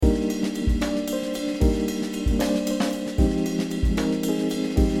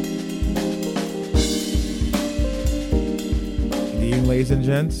Ladies and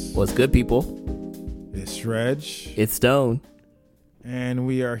gents, What's good, people? it's Reg. It's Stone. And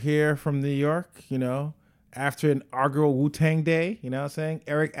we are here from New York, after an inaugural Wu-Tang Day, you know what I'm saying?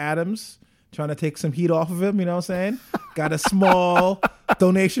 Eric Adams trying to take some heat off of him, you know what I'm saying? Got a small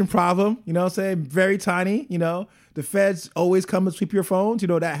donation problem, you know what I'm saying? Very tiny, The feds always come and sweep your phones.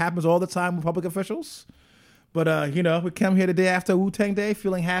 That happens all the time with public officials. But, we come here the day after Wu-Tang Day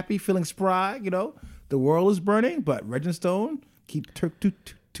feeling happy, feeling spry, The world is burning, but Reg and Stone keep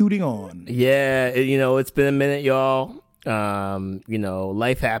tooting on. Yeah, it's been a minute, y'all.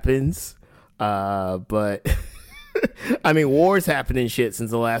 Life happens. But I mean, wars happen and shit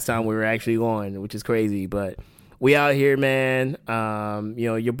since the last time we were actually on, which is crazy. But we out here, man.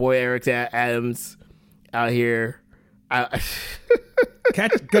 Your boy Eric Adams out here. Gonna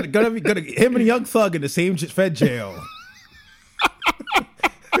him and Young Thug in the same Fed jail.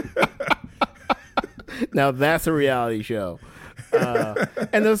 Now that's a reality show.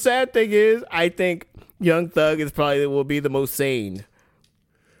 And the sad thing is, I think Young Thug will be the most sane.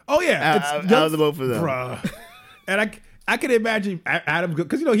 Oh yeah, out of the both of them, bruh. And I can imagine Adam,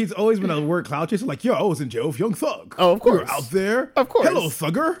 because he's always been a word cloud chaser. Like, I was in jail with Young Thug. Oh, of course, we were out there. Of course, hello,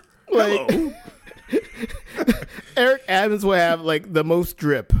 Thugger. Hello. Eric Adams will have like the most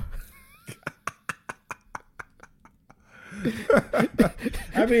drip.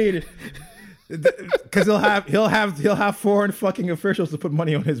 I mean, because he'll have foreign fucking officials to put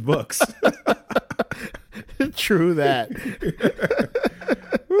money on his books. True that.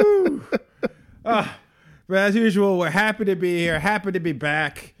 But as usual, we're happy to be here, happy to be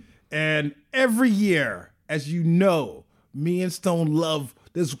back, and every year, as you know, me and Stone love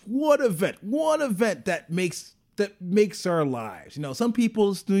this one event that makes our lives. Some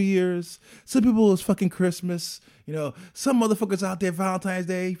people it's New Year's, some people it's fucking Christmas. Some motherfuckers out there Valentine's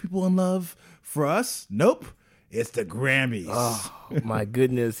Day, people in love. For us, nope, it's the Grammys. Oh my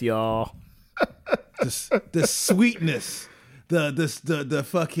goodness, y'all. The sweetness, the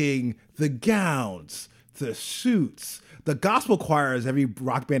gowns, the suits, the gospel choirs every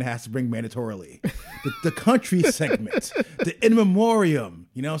rock band has to bring mandatorily, the country segment, the in memoriam,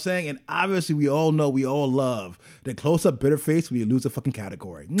 you know what I'm saying? And obviously we all love the close-up bitter face when you lose a fucking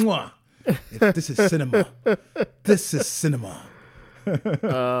category. Mwah! This is cinema. This is cinema.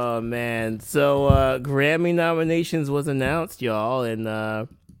 Oh man. So Grammy nominations was announced, y'all, and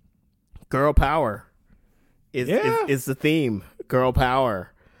girl power is the theme. Girl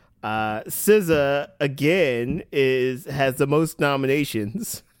power. SZA again has the most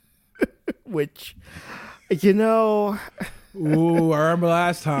nominations, which Ooh, I remember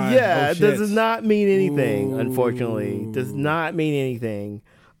last time. Yeah, does not mean anything. Ooh. Unfortunately, does not mean anything.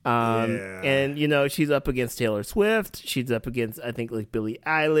 And she's up against Taylor Swift. She's up against, I think, like Billie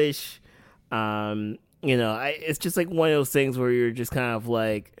Eilish. It's just like one of those things where you're just kind of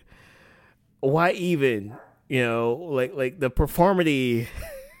like, why even? Like the performity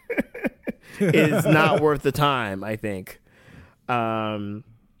is not worth the time, I think. It's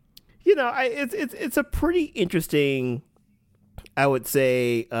a pretty interesting, I would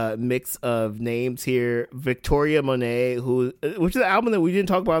say, mix of names here. Victoria Monet, which is an album that we didn't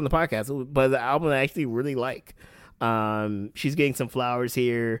talk about on the podcast, but the album I actually really like. She's getting some flowers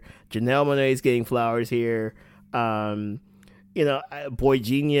here. Janelle Monáe's getting flowers here. Boy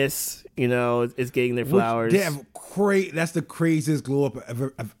Genius, is getting their flowers. That's the craziest glow up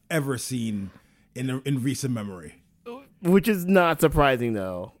I've ever seen in recent memory. Which is not surprising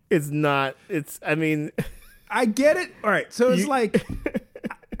though. I get it. All right, so it's like,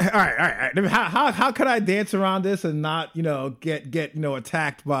 all right. How could I dance around this and not, get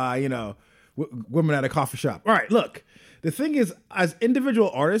attacked by, women at a coffee shop? All right, look, the thing is, as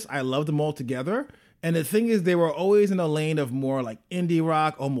individual artists, I love them all together. And the thing is, they were always in a lane of more like indie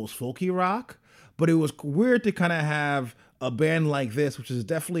rock, almost folky rock. But it was weird to kind of have a band like this, which is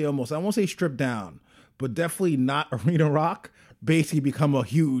definitely almost, I won't say stripped down, but definitely not arena rock, basically become a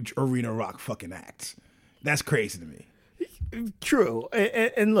huge arena rock fucking act. That's crazy to me. True.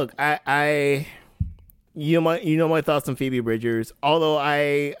 And look, I my thoughts on Phoebe Bridgers. Although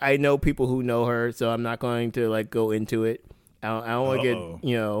I know people who know her, so I'm not going to like go into it. I don't want to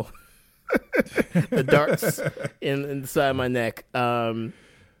get the darts in the side of my neck. I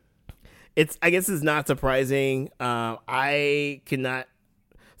guess it's not surprising. I cannot.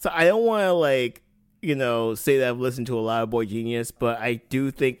 So I don't want to say that I've listened to a lot of Boy Genius, but I do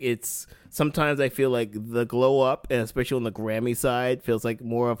think sometimes I feel like the glow up, and especially on the Grammy side, feels like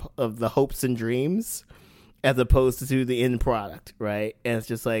more of the hopes and dreams as opposed to the end product, right? And it's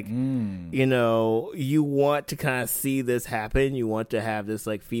just like, you want to kind of see this happen. You want to have this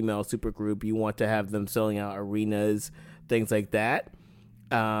like female supergroup. You want to have them selling out arenas, things like that.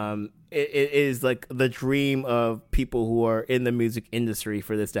 it is like the dream of people who are in the music industry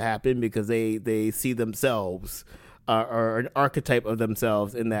for this to happen, because they see themselves or an archetype of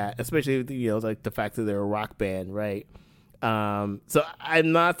themselves in that, especially, you know, like the fact that they're a rock band, right? So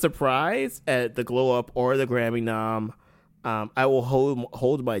I'm not surprised at the glow up or the Grammy nom. I will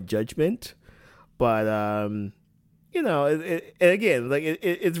hold my judgment, but you know, and again, like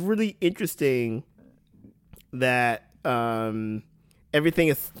it's really interesting that everything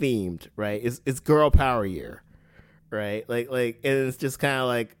is themed, right? It's girl power year, right? Like, and it's just kind of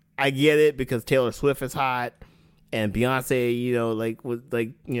like, I get it because Taylor Swift is hot and Beyonce, you know,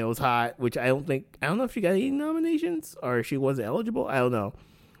 was hot, which I don't know if she got any nominations or if she wasn't eligible. I don't know,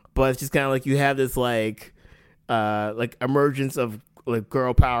 but it's just kind of like you have this like emergence of like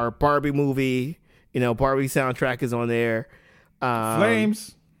girl power. Barbie movie, you know, Barbie soundtrack is on there.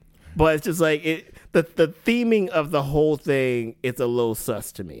 Flames. But it's just like the theming of the whole thing, it's a little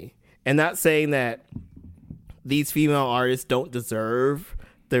sus to me. And not saying that these female artists don't deserve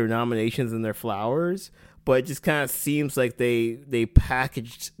their nominations and their flowers, but it just kind of seems like they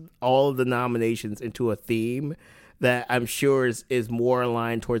packaged all of the nominations into a theme that I'm sure is more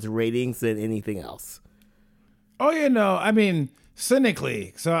aligned towards ratings than anything else. Oh, yeah, no, I mean,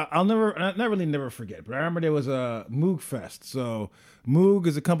 cynically, so I'll never forget, but I remember there was a Moog Fest. So Moog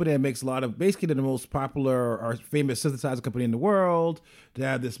is a company that makes a lot of, basically the most popular or famous synthesizer company in the world. They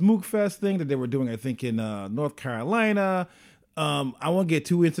had this Moog Fest thing that they were doing, I think, in North Carolina. I won't get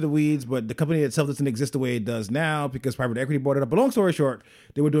too into the weeds, but the company itself doesn't exist the way it does now because private equity bought it up. But long story short,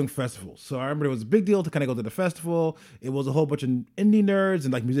 they were doing festivals. So I remember it was a big deal to kind of go to the festival. It was a whole bunch of indie nerds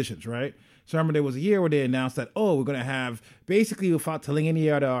and like musicians, right? So I remember there was a year where they announced that, we're going to have, basically without telling any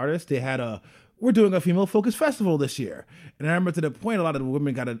other artists, they had we're doing a female-focused festival this year. And I remember to the point a lot of the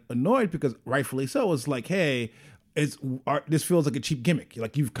women got annoyed because rightfully so. It's like, hey, this feels like a cheap gimmick.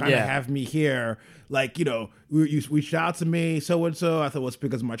 Like, you've kind of have me here. Like, you know, you reached out to me, so-and-so. I thought it was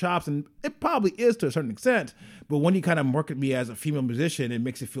because of my chops. And it probably is to a certain extent. But when you kind of market me as a female musician, it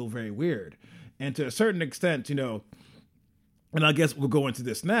makes it feel very weird. And to a certain extent, you know, and I guess we'll go into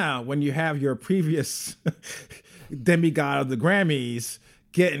this now, when you have your previous demigod of the Grammys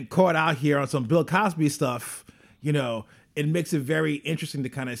getting caught out here on some Bill Cosby stuff, you know, it makes it very interesting to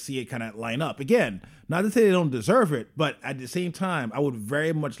kind of see it kind of line up. Again, not to say they don't deserve it, but at the same time, I would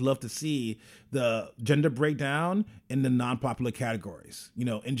very much love to see the gender breakdown in the non-popular categories, you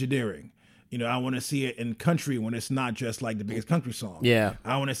know, engineering. You know, I want to see it in country when it's not just like the biggest country song. Yeah.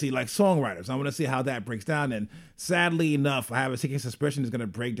 I want to see like songwriters. I want to see how that breaks down. And sadly enough, I have a sinking suspicion it's going to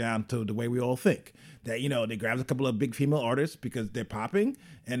break down to the way we all think. That, you know, they grab a couple of big female artists because they're popping,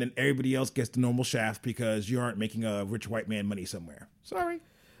 and then everybody else gets the normal shaft because you aren't making a rich white man money somewhere. Sorry.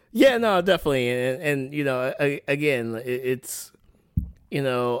 Yeah, no, definitely. And you know, again, it's, you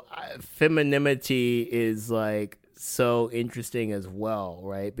know, femininity is like so interesting as well,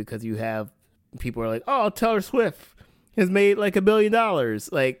 right? Because you have people are like, oh, Taylor Swift has made like $1 billion.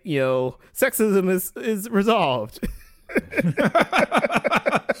 Like, you know, sexism is resolved.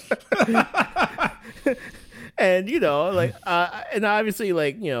 And, you know, like, and obviously,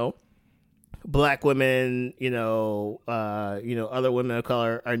 like, you know, black women, you know, other women of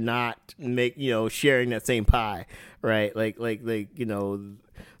color are not sharing that same pie, right? Like, you know,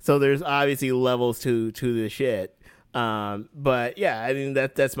 so there's obviously levels to the shit. But yeah, I mean,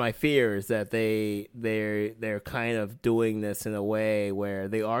 that's my fear, is that they're kind of doing this in a way where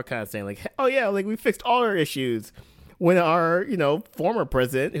they are kind of saying like, oh yeah, like we fixed all our issues, when our, you know, former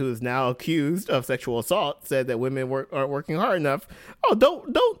president, who is now accused of sexual assault, said that women aren't working hard enough. Oh,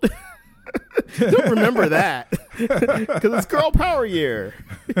 don't don't remember that, because it's girl power year.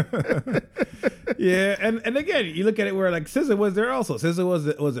 Yeah, and again, you look at it where like SZA was there also.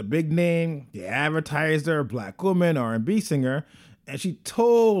 SZA was a big name. They advertised her, black woman, R&B singer, and she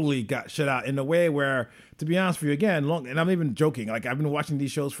totally got shut out in a way where, to be honest with you, again, and I'm even joking, like I've been watching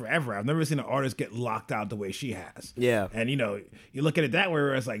these shows forever. I've never seen an artist get locked out the way she has. Yeah. And, you know, you look at it that way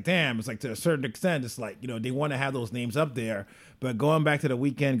where it's like, damn, it's like to a certain extent, it's like, you know, they want to have those names up there. But going back to The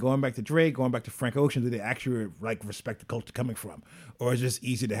Weeknd, going back to Drake, going back to Frank Ocean, do they actually like respect the culture coming from? Or is it just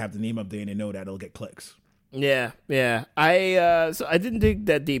easy to have the name up there and they know that it'll get clicks? Yeah. So I didn't dig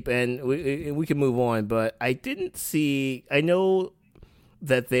that deep, and we can move on, but I didn't see, I know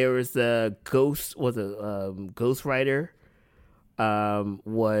that there was a ghostwriter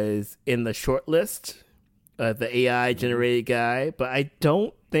was in the short list, the AI generated guy, but I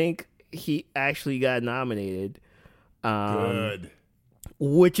don't think he actually got nominated. Good.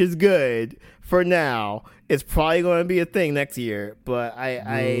 which is good for now. It's probably going to be a thing next year, but I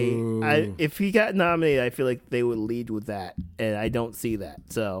if he got nominated, I feel like they would lead with that, and I don't see that.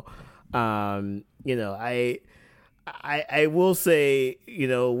 So, you know, I will say, you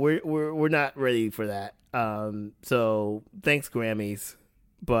know, we're not ready for that. So thanks, Grammys,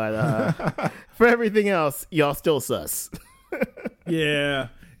 but for everything else, y'all still sus. Yeah,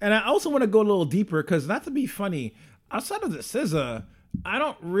 and I also want to go a little deeper because, not to be funny, outside of the SZA, I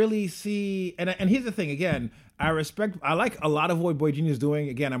don't really see. And here's the thing. Again, I like a lot of what Boy Genius is doing.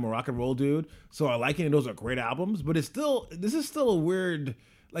 Again, I'm a rock and roll dude, so I like it. And those are great albums. But this is still a weird.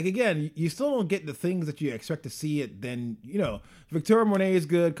 Like, again, you still don't get the things that you expect to see it. Then, you know, Victoria Monet is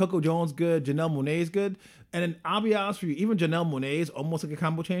good, Coco Jones good, Janelle Monáe is good. And then I'll be honest with you, even Janelle Monáe is almost like a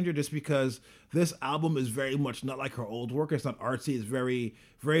combo changer just because this album is very much not like her old work. It's not artsy. It's very,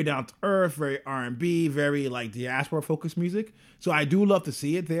 very down to earth, very R&B, very like diaspora focused music. So I do love to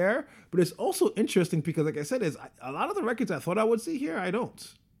see it there. But it's also interesting because, like I said, a lot of the records I thought I would see here, I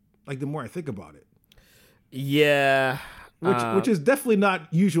don't. Like, the more I think about it. Yeah. Which is definitely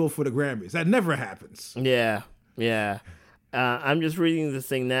not usual for the Grammys. That never happens. Yeah. I'm just reading this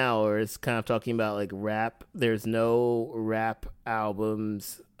thing now, where it's kind of talking about like rap. There's no rap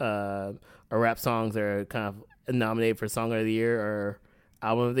albums or rap songs that are kind of nominated for Song of the Year or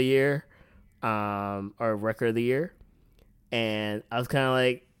Album of the Year or Record of the Year. And I was kind of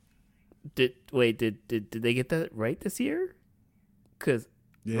like, did they get that right this year? Because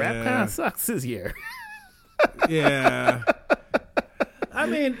rap kind of sucks this year. Yeah. I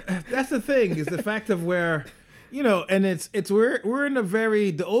mean, that's the thing, is the fact of where, you know, and we're in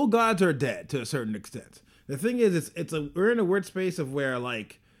the old gods are dead to a certain extent. The thing is, we're in a weird space of where,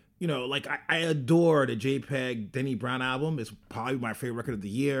 like, you know, like I adore the JPEG Denny Brown album. It's probably my favorite record of the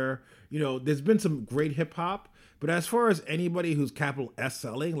year. You know, there's been some great hip hop, but as far as anybody who's capital S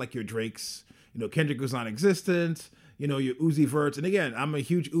selling, like your Drakes, you know, Kendrick was non-existent. You know, your Uzi Verts. And again, I'm a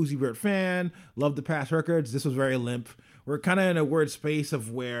huge Uzi Vert fan. Love the past records. This was very limp. We're kind of in a weird space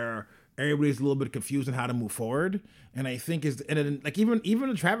of where everybody's a little bit confused on how to move forward. And I think even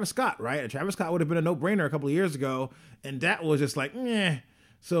a Travis Scott, right? A Travis Scott would have been a no-brainer a couple of years ago. And that was just like, meh.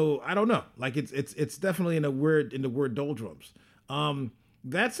 So I don't know. Like it's definitely in the weird doldrums.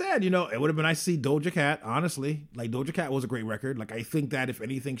 That said, you know, it would have been nice to see Doja Cat, honestly. Like, Doja Cat was a great record. Like, I think that if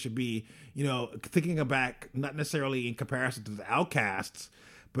anything should be, you know, thinking back, not necessarily in comparison to the Outcasts,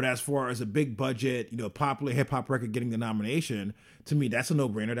 but as far as a big budget, you know, popular hip-hop record getting the nomination, to me, that's a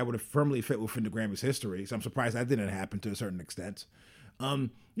no-brainer. That would have firmly fit within the Grammys history. So I'm surprised that didn't happen to a certain extent.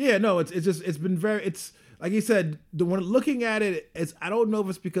 Yeah, no, it's been very, it's, like you said, when looking at it, I don't know if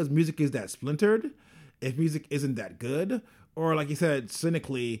it's because music is that splintered, if music isn't that good, or like you said,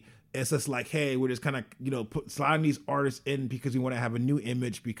 cynically, it's just like, hey, we're just kind of, you know, sliding these artists in because we want to have a new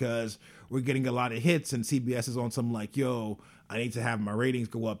image because we're getting a lot of hits and CBS is on some like, yo, I need to have my ratings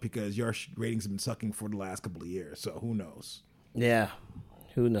go up because your ratings have been sucking for the last couple of years. So who knows? Yeah,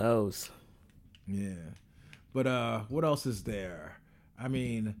 who knows? Yeah. But what else is there? I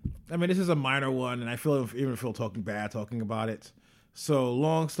mean, this is a minor one, and I even feel talking about it. So,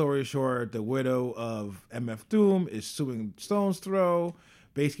 long story short, the widow of MF Doom is suing Stone's Throw,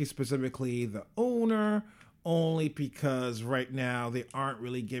 basically specifically the owner, only because right now they aren't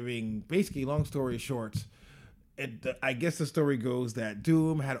really giving, basically, long story short, I guess the story goes that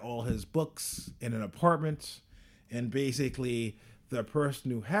Doom had all his books in an apartment, and basically the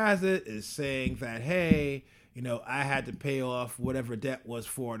person who has it is saying that, hey, you know, I had to pay off whatever debt was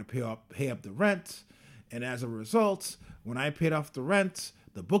for to pay up the rent, and as a result, when I paid off the rent,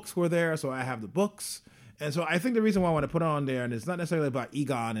 the books were there, so I have the books. And so I think the reason why I want to put it on there, and it's not necessarily about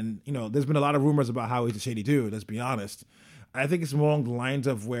Egon, and, you know, there's been a lot of rumors about how he's a shady dude, let's be honest. I think it's more along the lines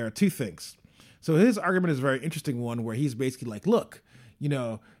of where two things. So his argument is a very interesting one where he's basically like, look, you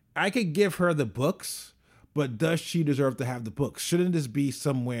know, I could give her the books, but does she deserve to have the books? Shouldn't this be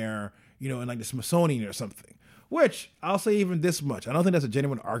somewhere, you know, in like the Smithsonian or something? Which, I'll say even this much, I don't think that's a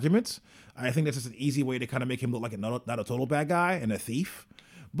genuine argument. I think that's just an easy way to kind of make him look like not a total bad guy and a thief.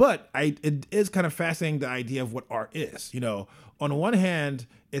 But it is kind of fascinating, the idea of what art is. You know, on one hand,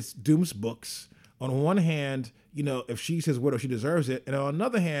 it's Doom's books. On one hand, you know, if she's his widow, she deserves it. And on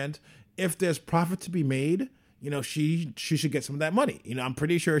another hand, if there's profit to be made, you know, she should get some of that money. You know, I'm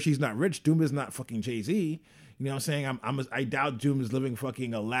pretty sure she's not rich. Doom is not fucking Jay-Z. You know what I'm saying? I doubt Doom is living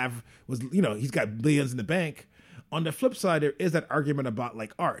fucking you know, he's got billions in the bank. On the flip side, there is that argument about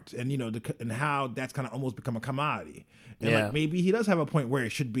like art and, you know, and how that's kind of almost become a commodity. And like maybe he does have a point where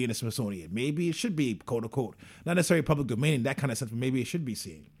it should be in the Smithsonian. Maybe it should be quote unquote, not necessarily public domain in that kind of sense, but maybe it should be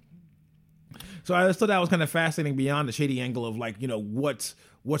seen. So I just thought that was kind of fascinating beyond the shady angle of like, what's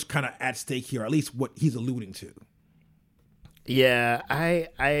kind of at stake here, or at least what he's alluding to. Yeah, I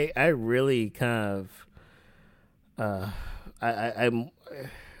really kind of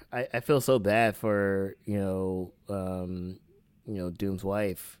I feel so bad for Doom's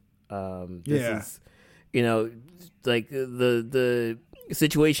wife. This is, like the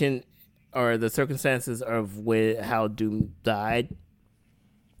situation or the circumstances of how Doom died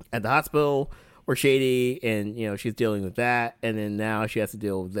at the hospital were shady, and she's dealing with that, and then now she has to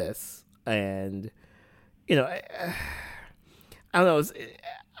deal with this, and I don't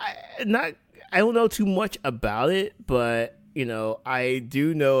know. I don't know too much about it, but I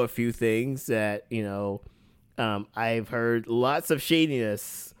do know a few things that I've heard lots of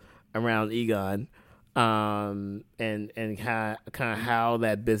shadiness around Egon, and kind of how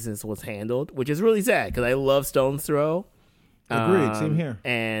that business was handled, which is really sad because I love Stone's Throw. Agreed. Same here.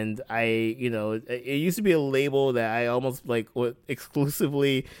 And it used to be a label that I almost like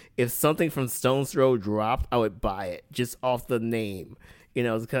exclusively. If something from Stone's Throw dropped, I would buy it just off the name.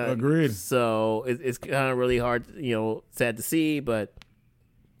 It's kind of agreed. So it's kind of really hard, sad to see, but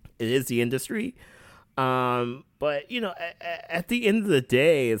it is the industry. But at the end of the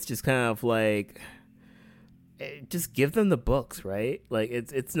day, it's just kind of like, just give them the books, right? Like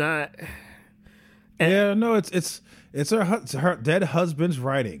it's not. Yeah, no, it's her dead husband's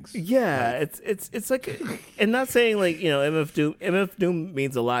writings. Yeah, it's like, and not saying like MF Doom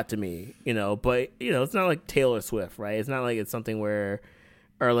means a lot to me, but it's not like Taylor Swift, right? It's not like it's something where,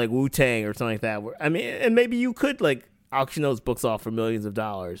 or like Wu-Tang or something like that. Where, I mean, and maybe you could like auction those books off for millions of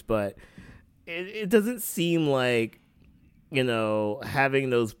dollars, but it doesn't seem like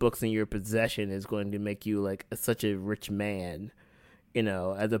having those books in your possession is going to make you like such a rich man.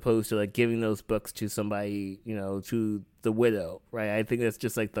 As opposed to like giving those books to somebody, to the widow, right? I think that's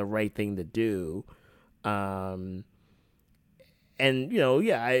just like the right thing to do. And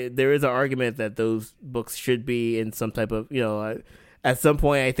there is an argument that those books should be in some type of, at some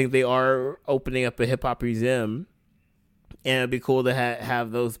point I think they are opening up a hip hop museum, and it'd be cool to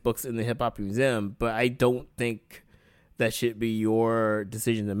have those books in the hip hop museum. But I don't think that should be your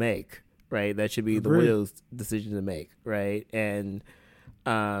decision to make, right? That should be the widow's decision to make, right? And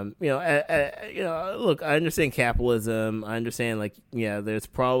look, I understand capitalism. I understand, like, there's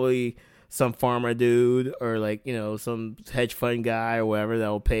probably some farmer dude or like, some hedge fund guy or whatever that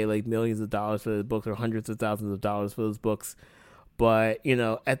will pay like millions of dollars for the books or hundreds of thousands of dollars for those books. But,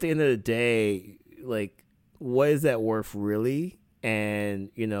 at the end of the day, like, what is that worth really? And,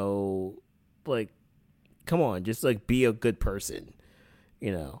 like, come on, just like be a good person,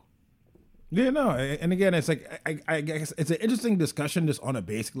 Yeah, no, and again, it's like I guess it's an interesting discussion just on a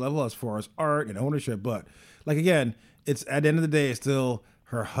basic level as far as art and ownership. But like again, it's at the end of the day, it's still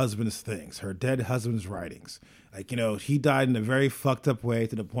her husband's things, her dead husband's writings. Like he died in a very fucked up way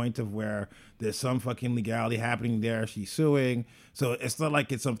to the point of where there's some fucking legality happening there. She's suing, so it's not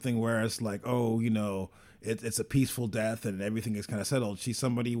like it's something where it's like, oh, it's a peaceful death and everything is kind of settled. She's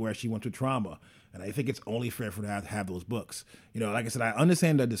somebody where she went through trauma. And I think it's only fair for her to have those books. Like I said, I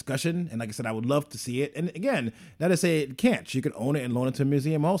understand the discussion. And like I said, I would love to see it. And again, not to say it can't. She could own it and loan it to a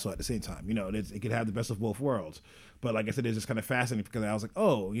museum also at the same time. It could have the best of both worlds. But like I said, it's just kind of fascinating because I was like,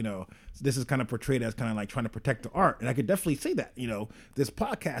 oh, this is kind of portrayed as kind of like trying to protect the art. And I could definitely see that. This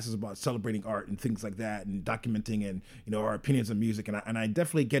podcast is about celebrating art and things like that and documenting and, our opinions on music. And I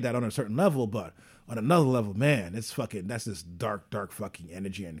definitely get that on a certain level. But on another level, man, that's this dark, dark fucking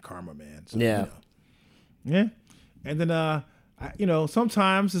energy and karma, man. So, yeah. Yeah. And then,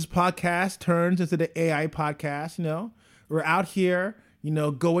 sometimes this podcast turns into the AI podcast, We're out here,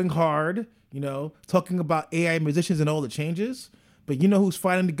 going hard, talking about AI musicians and all the changes. But who's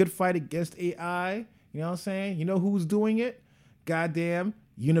fighting the good fight against AI? You know what I'm saying? Who's doing it? Goddamn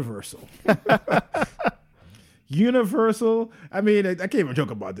Universal. Universal. I mean, I can't even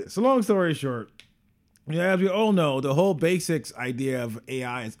joke about this. So long story short, as we all know, the whole basics idea of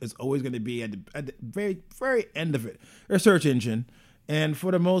AI is always going to be at the very, very end of it, a search engine. And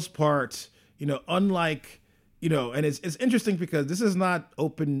for the most part, unlike, and it's interesting because this is not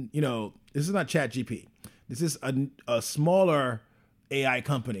open, this is not ChatGPT. This is a smaller AI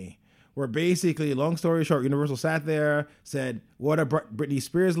company where basically, long story short, Universal sat there, said, what are Britney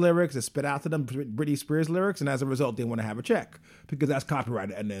Spears lyrics? It spit out to them Britney Spears lyrics. And as a result, they want to have a check because that's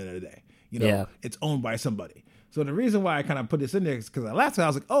copyrighted at the end of the day. It's owned by somebody. So the reason why I kind of put this in there is because last time I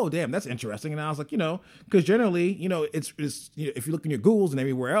was like, oh, damn, that's interesting. And I was like, because generally, it's if you look in your Googles and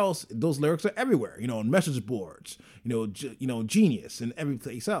everywhere else, those lyrics are everywhere, on message boards, Genius and every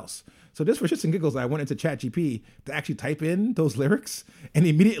place else. So just for shits and giggles, I went into ChatGPT to actually type in those lyrics, and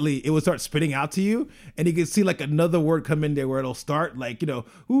immediately it would start spitting out to you, and you can see like another word come in there where it'll start like,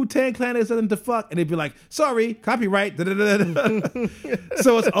 Wu-Tang Clan is something to fuck, and it'd be like, sorry, copyright.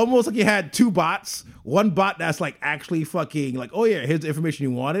 So it's almost like you had two bots. One bot that's like actually fucking like, oh yeah, here's the information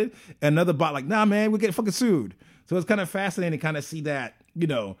you wanted. And another bot like, nah, man, we're getting fucking sued. So it's kind of fascinating to kind of see that,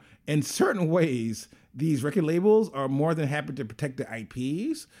 in certain ways, these record labels are more than happy to protect their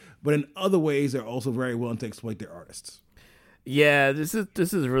IPs, but in other ways, they're also very willing to exploit their artists. Yeah, this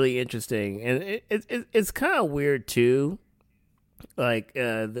is really interesting, and it's kind of weird too. Like,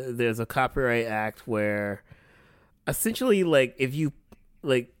 there's a Copyright Act where, essentially, like if you,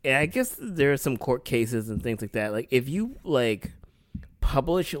 like, I guess there are some court cases and things like that. Like, if you like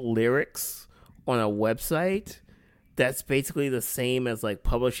publish lyrics on a website, that's basically the same as like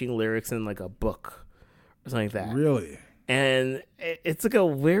publishing lyrics in like a book. Or something like that. Really? And it's like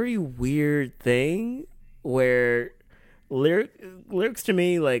a very weird thing where lyrics to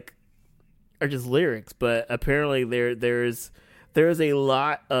me like are just lyrics, but apparently there's a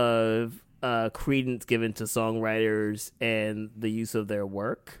lot of credence given to songwriters and the use of their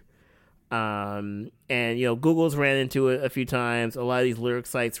work. And Google's ran into it a few times. A lot of these lyric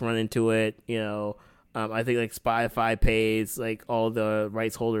sites run into it. I think like Spotify pays like all the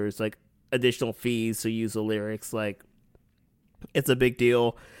rights holders like additional fees to use the lyrics. Like, it's a big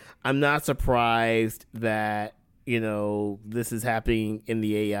deal. I'm not surprised that this is happening in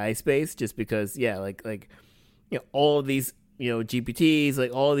the AI space, just because all of these GPTs,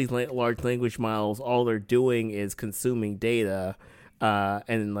 like all of these large language models, all they're doing is consuming data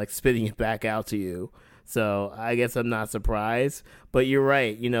and like spitting it back out to you. So I guess I'm not surprised, but you're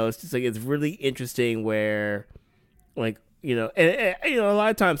right. It's just like, it's really interesting where like, and a lot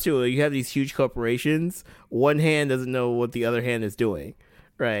of times too, you have these huge corporations. One hand doesn't know what the other hand is doing,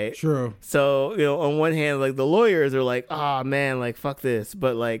 right? Sure. So on one hand, like the lawyers are like, "Oh man, like fuck this,"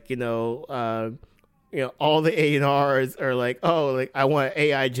 but like all the A&Rs are like, "Oh, like I want an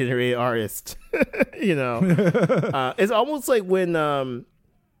AI generated artist." It's almost like when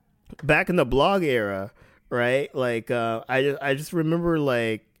back in the blog era, right? Like I just remember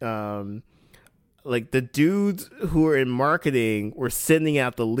like the dudes who were in marketing were sending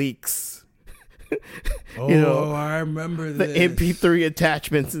out the leaks. I remember the this. MP3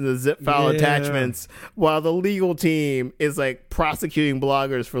 attachments and the zip file attachments, while the legal team is like prosecuting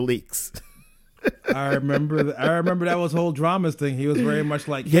bloggers for leaks. I remember that was whole dramas thing. He was very much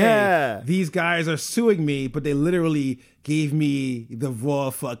like, yeah, these guys are suing me, but they literally gave me the raw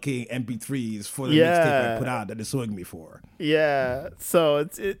fucking MP3s for the mixtape I put out that they're suing me for. Yeah, so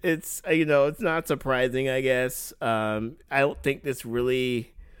it's it's not surprising, I guess. I don't think this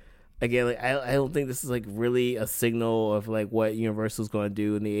really, again, like I don't think this is like really a signal of like what Universal's going to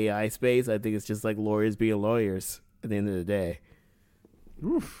do in the AI space. I think it's just like lawyers being lawyers at the end of the day.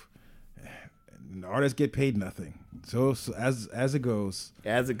 Oof. And artists get paid nothing. So as it goes.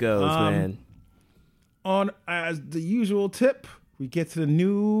 As it goes, man. On as the usual tip, we get to the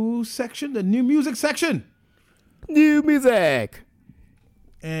new section, the new music section. New music.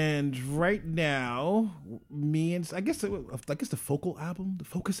 And right now, I guess the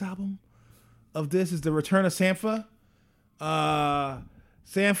focus album of this is the return of Sampha.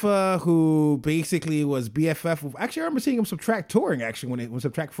 Sampha, who basically was BFF with, actually I remember seeing him Subtract touring actually when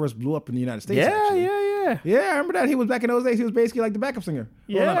Subtract first blew up in the United States. Yeah, actually. Yeah, I remember that. He was back in those days. He was basically like the backup singer.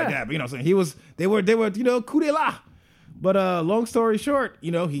 Yeah. Well, not like that, but what I'm saying, they were coup de la. But long story short,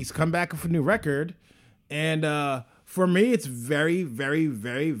 he's come back with a new record, and for me, it's very, very,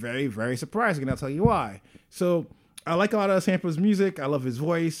 very, very, very surprising, and I'll tell you why. So I like a lot of Sampha's music. I love his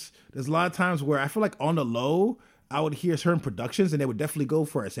voice. There's a lot of times where I feel like on the low, I would hear certain productions and they would definitely go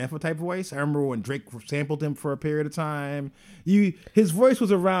for a Sampha type voice. I remember when Drake sampled him for a period of time. His voice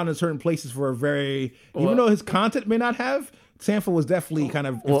was around in certain places for a very, even though his content may not have, Sampha was definitely kind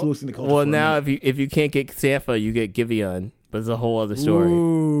of influencing the culture. Well, now if you can't get Sampha, you get Giveon, but it's a whole other story.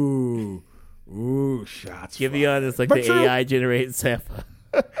 Ooh, shots. Giveon is like the true. AI generated Sampha.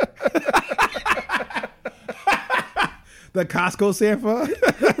 The Costco Sampha.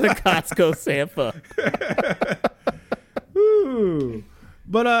 The Costco Sampha. Ooh.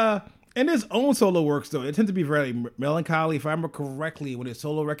 But in his own solo works, though, it tends to be very melancholy. If I remember correctly, when his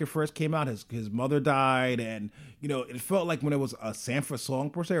solo record first came out, his mother died, and it felt like when it was a Sampha song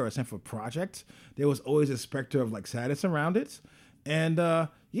per se or a Sampha project, there was always a specter of like sadness around it. And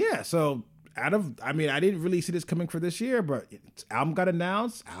so I mean, I didn't really see this coming for this year, but album got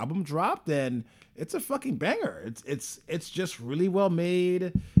announced, album dropped, and it's a fucking banger. It's just really well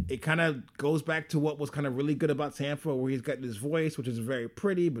made. It kind of goes back to what was kind of really good about Sanford, where he's got this voice, which is very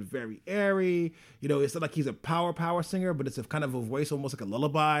pretty but very airy. You know, it's not like he's a power singer, but it's a kind of a voice almost like a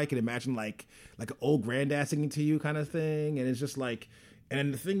lullaby. I can imagine like an old granddad singing to you kind of thing, and it's just like.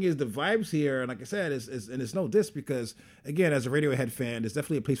 And the thing is, the vibes here, and like I said, is and it's no diss because, again, as a Radiohead fan, there's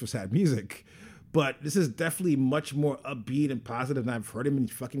definitely a place for sad music. But this is definitely much more upbeat and positive than I've heard him in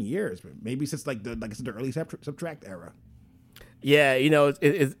fucking years. But maybe since like I said, the early Subtract era. Yeah, you know,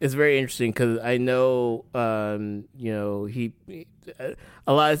 it's very interesting because I know, you know, he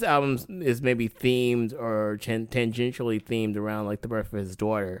a lot of his albums is maybe themed or tangentially themed around like the birth of his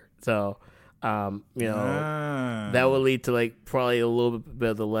daughter. So. You know, that would lead to like probably a little bit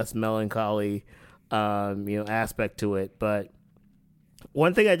of the less melancholy, you know, aspect to it. But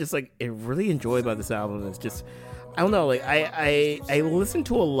one thing I just like really enjoy about this album is just, I don't know, like I listen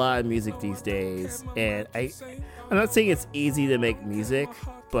to a lot of music these days, and I'm not saying it's easy to make music,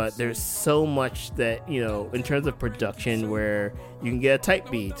 but there's so much that, you know, in terms of production where you can get a type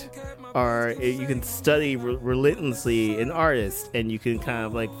beat, or you can study relentlessly an artist, and you can kind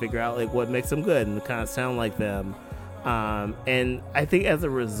of like figure out like what makes them good and kind of sound like them. And I think as a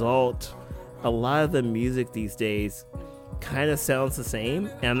result, a lot of the music these days kind of sounds the same.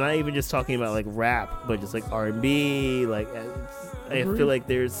 And I'm not even just talking about like rap, but just like R&B. Like I feel like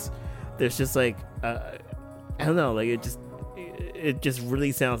there's just like I don't know, like it just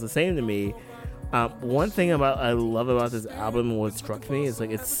really sounds the same to me. One thing I love about this album and what struck me is like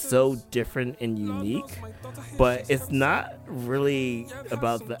it's so different and unique, but it's not really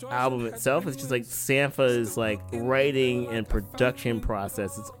about the album itself. It's just like Sampha's like writing and production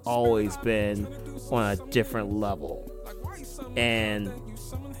process. It's always been on a different level, and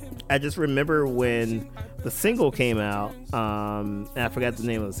I just remember when the single came out, and I forgot the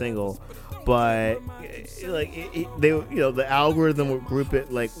name of the single. But like they, you know, the algorithm would group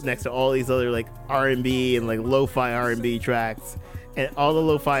it like next to all these other like R&B and like lo-fi R&B tracks, and all the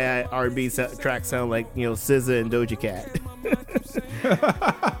lo-fi R&B tracks sound like, you know, SZA and Doja Cat.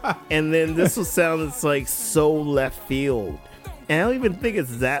 And then this will sound like so left field, and I don't even think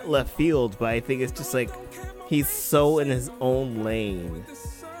it's that left field, but I think it's just like he's so in his own lane,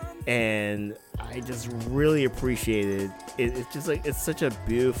 and I just really appreciated it. It's just like it's such a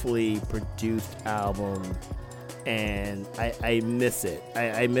beautifully produced album, and I miss it.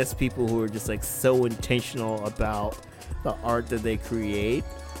 I miss people who are just like so intentional about the art that they create.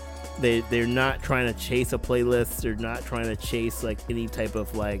 They're not trying to chase a playlist. They're not trying to chase like any type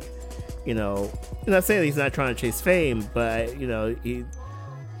of like, you know, I'm not saying he's not trying to chase fame, but you know,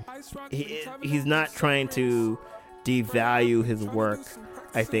 he's not trying to devalue his work.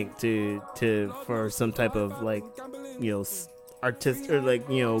 I think for some type of like, you know, artist or like,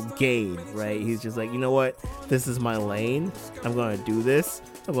 you know, gain, right? He's just like, you know what, this is my lane. I'm gonna do this.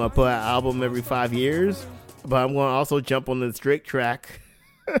 I'm gonna put an album every 5 years, but I'm gonna also jump on this Drake track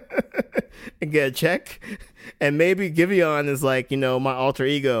and get a check. And maybe Giveon is like, you know, my alter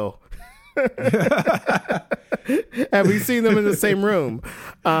ego. Have we seen them in the same room?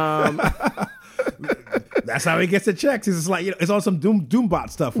 That's how he gets the checks. He's just like, you know, it's on some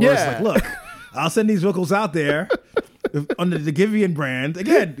Doombot stuff where it's like, look, I'll send these vocals out there under the Giveon brand.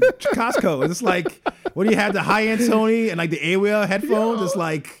 Again, Costco. It's like, when you have the high-end Sony and like the AWL headphones, it's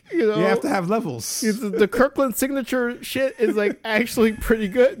like, you have to have levels. The Kirkland signature shit is like actually pretty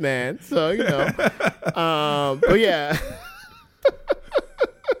good, man. So, you know, but yeah.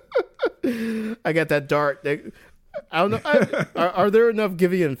 I got that dart. I don't know. Are there enough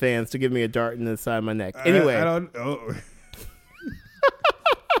Giveon fans to give me a dart in the side of my neck? Anyway, I don't know.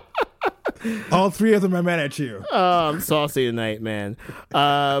 All three of them are mad at you. Oh, I'm saucy tonight, man.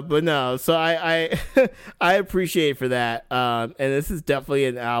 But no, so I I appreciate for that. And this is definitely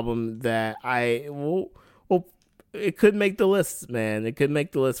an album that I will. It could make the list, man. It could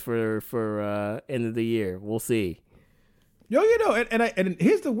make the list for end of the year. We'll see. Yo, you know, and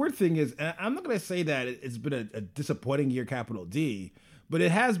here's the weird thing is, I'm not going to say that it's been a disappointing year, capital D, but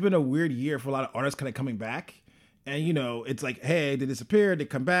it has been a weird year for a lot of artists kind of coming back. And, you know, it's like, hey, they disappeared, they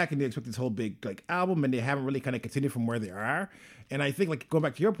come back, and they expect this whole big, like, album, and they haven't really kind of continued from where they are. And I think, like, going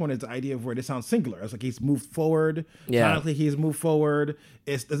back to your point is the idea of where this sounds singular. It's like he's moved forward. Yeah. Sonically, he's moved forward.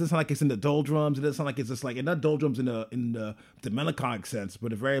 It doesn't sound like it's in the doldrums. It doesn't sound like it's just like, and not doldrums in the melancholic sense,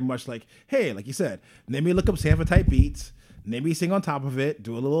 but very much like, hey, like you said, let me look up Sanford type beats, maybe sing on top of it,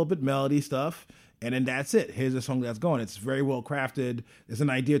 do a little bit melody stuff, and then that's it. Here's a song that's going. It's very well crafted. There's an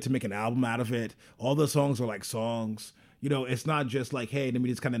idea to make an album out of it. All the songs are like songs. It's not just like, hey, let me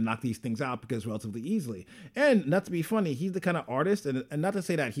just kind of knock these things out because relatively easily. And not to be funny, he's the kind of artist, and not to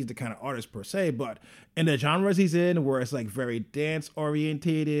say that he's the kind of artist per se, but in the genres he's in, where it's like very dance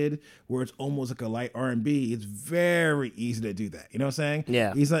orientated, where it's almost like a light R&B, it's very easy to do that. You know what I'm saying?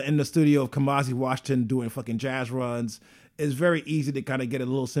 Yeah. He's not in the studio of Kamasi Washington doing fucking jazz runs. It's very easy to kind of get a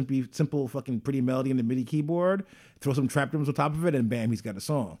little simple fucking pretty melody in the MIDI keyboard, throw some trap drums on top of it, and bam, he's got a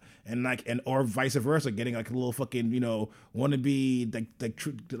song. And or vice versa, getting like a little fucking wannabe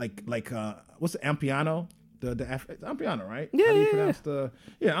what's the Ampiano? The Ampiano, right? Yeah, How do you yeah, pronounce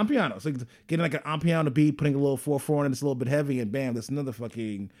Ampiano? So getting like an Ampiano beat, putting a little 4/4 and it's a little bit heavy, and bam, that's another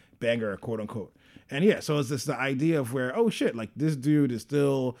fucking banger, quote unquote. And yeah, so it's just the idea of where, oh shit, like this dude is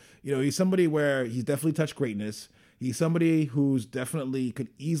still, he's somebody where he's definitely touched greatness. He's somebody who's definitely could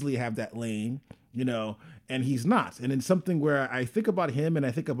easily have that lane, and he's not. And it's something where I think about him and I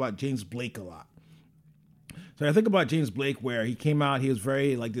think about James Blake a lot. So I think about James Blake, where he came out, he was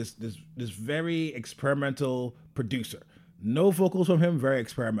very like this very experimental producer. No vocals from him, very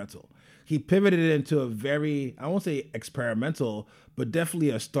experimental. He pivoted into a very, I won't say experimental, but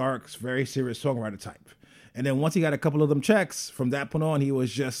definitely a Starks, very serious songwriter type. And then once he got a couple of them checks, from that point on, he was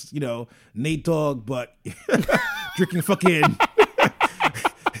just, Nate Dogg, but drinking fucking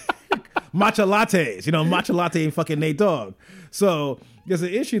matcha lattes, matcha latte and fucking Nate Dogg. So there's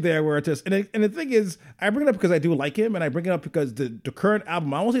an issue there where it's just, and the thing is, I bring it up because I do like him, and I bring it up because the current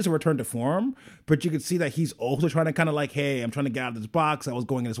album, I won't say it's a return to form, but you can see that he's also trying to kind of like, hey, I'm trying to get out of this box. I was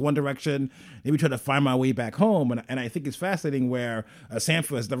going in this one direction, maybe try to find my way back home. And I think it's fascinating where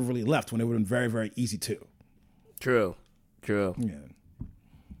Sanford has never really left when it would have been very, very easy to. True.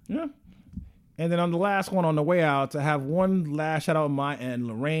 Yeah. And then on the last one, on the way out, I have one last shout out on my end.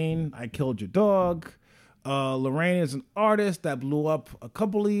 Lorraine, I Killed Your Dog. Lorraine is an artist that blew up a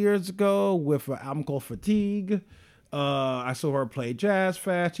couple of years ago with an album called Fatigue. I saw her play Jazz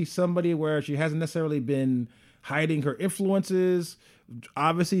Fest. She's somebody where she hasn't necessarily been hiding her influences.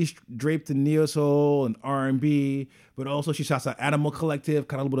 Obviously draped in neo soul and R&B, but also she shouts out Animal Collective,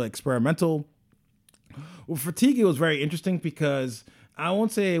 kind of a little bit experimental. Well, Fatigue, it was very interesting because I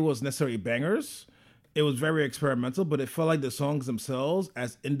won't say it was necessarily bangers. It was very experimental, but it felt like the songs themselves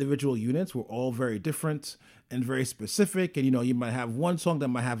as individual units were all very different and very specific. And, you might have one song that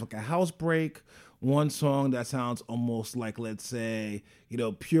might have like a house break, one song that sounds almost like, let's say,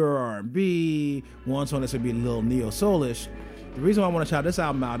 pure R&B, one song that's going to be a little neo-soulish. The reason why I want to shout this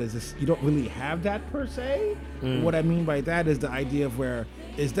album out is this, you don't really have that per se. What I mean by that is the idea of where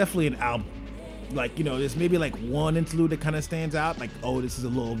it's definitely an album. Like, there's maybe like one interlude that kind of stands out, like, oh, this is a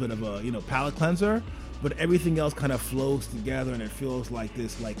little bit of a, palate cleanser, but everything else kind of flows together and it feels like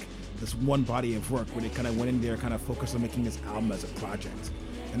this one body of work where they kind of went in there, kind of focused on making this album as a project.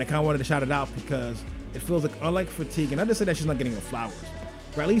 And I kind of wanted to shout it out because it feels like, unlike Fatigue, and I just say that she's not getting the flowers,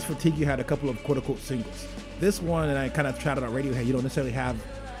 but at least Fatigue, you had a couple of quote unquote singles. This one, and I kind of shouted out Radiohead, you don't necessarily have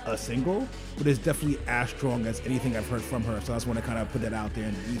a single, but it's definitely as strong as anything I've heard from her. So I just want to kind of put that out there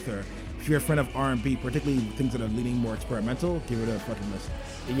in the ether. If you're a friend of R&B, particularly things that are leaning more experimental, give it a fucking listen.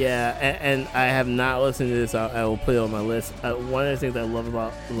 Yeah, and I have not listened to this. I will put it on my list. One of the things I love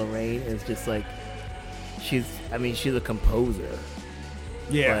about Lorraine is just like she's a composer.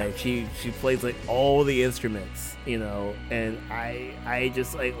 Yeah, like she plays like all the instruments, and I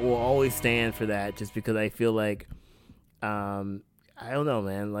just like will always stand for that, just because I feel like I don't know,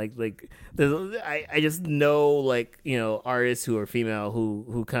 man. Like I just know, like, artists who are female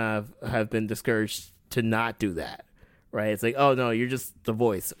who kind of have been discouraged to not do that, right? It's like, oh no, you're just the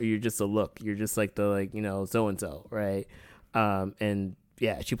voice, or you're just a look, you're just like the so and so, right? And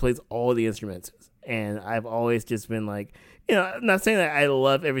yeah, she plays all the instruments, and I've always just been like, I'm not saying that I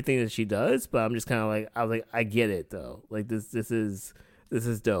love everything that she does, but I'm just kind of like, I was like, I get it though. Like this is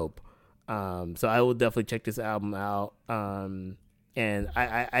dope. So I will definitely check this album out. And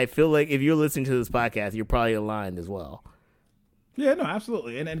I feel like if you're listening to this podcast, you're probably aligned as well. Yeah, no,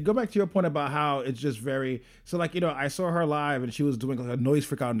 absolutely. And go back to your point about how it's just very, so like, I saw her live and she was doing like a noise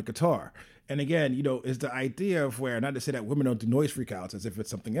freak out on the guitar. And again, is the idea of where, not to say that women don't do noise freakouts as if it's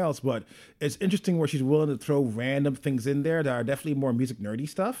something else, but it's interesting where she's willing to throw random things in there that are definitely more music nerdy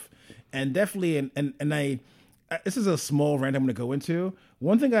stuff. And definitely, and I, this is a small rant I'm going to go into.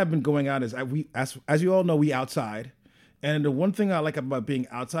 One thing I've been going out is, as you all know, we outside. And the one thing I like about being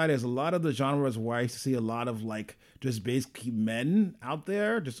outside is a lot of the genres where I used to see a lot of like just basically men out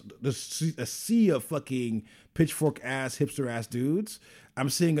there, just a sea of fucking pitchfork ass, hipster ass dudes. I'm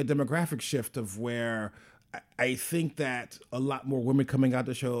seeing a demographic shift of where I think that a lot more women coming out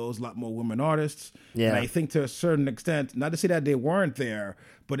to shows, a lot more women artists. Yeah. And I think to a certain extent, not to say that they weren't there,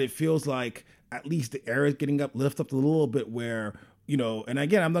 but it feels like at least the air is getting lifted up a little bit where, you know, and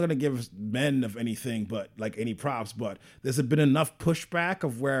again, I'm not going to give men of anything, but like any props, but there's been enough pushback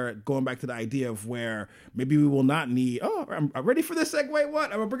of where, going back to the idea of where maybe we will not need, I'm ready for this segue.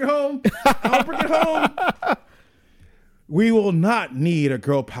 What? I'm going to bring it home. We will not need a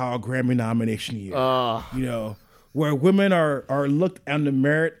girl power Grammy nomination year. You know, where women are looked on the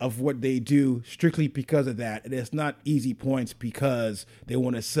merit of what they do strictly because of that. And it's not easy points because they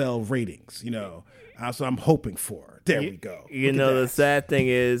want to sell ratings, you know. So I'm hoping for. There we go. You know, the sad thing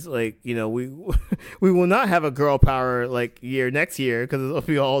is, like, you know, we will not have a girl power like year next year because it'll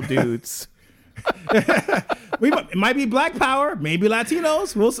be all dudes. It might be Black Power, maybe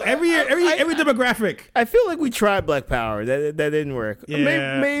Latinos. We'll every year, every demographic. I feel like we tried Black Power. That didn't work.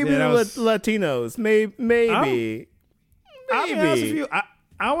 Yeah, maybe Latinos. Maybe. I'll be honest with you.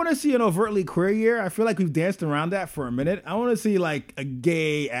 I want to see an overtly queer year. I feel like we've danced around that for a minute. I want to see like a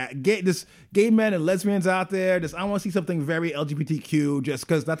gay men and lesbians out there. I want to see something very LGBTQ. Just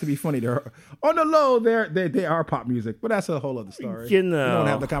because, not to be funny, they're on the low. They are pop music, but that's a whole other story. You know, we don't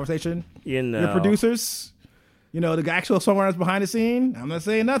have the conversation. You know, the producers. You know, the actual songwriters behind the scene. I'm not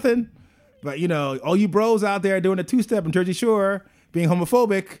saying nothing, but you know, all you bros out there doing a two-step in Jersey Shore, being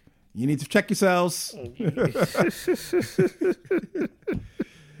homophobic, you need to check yourselves.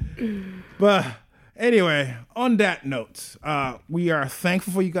 But anyway, on that note, we are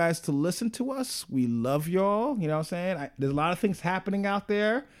thankful for you guys to listen to us. We love y'all. You know what I'm saying? There's a lot of things happening out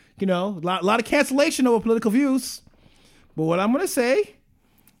there. You know, a lot of cancellation over political views. But what I'm going to say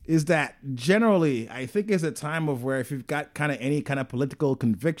is that generally, I think it's a time of where if you've got kind of any kind of political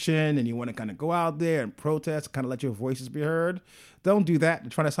conviction and you want to kind of go out there and protest, kind of let your voices be heard, don't do that. They're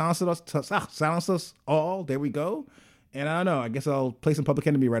trying to silence us all. There we go. And I don't know. I guess I'll play some Public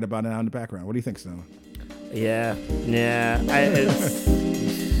Enemy right about now in the background. What do you think, Snow? Yeah.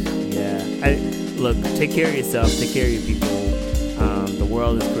 Look, take care of yourself. Take care of your people. The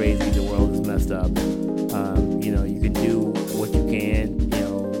world is crazy. The world is messed up. You know, you can do what you can.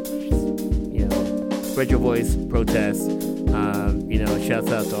 You know, spread your voice, protest. You know,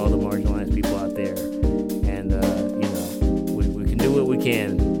 shouts out to all the marginalized people out there. And you know, we can do what we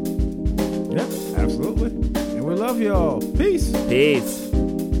can. Yep, absolutely. And we love y'all. Peace. Peace.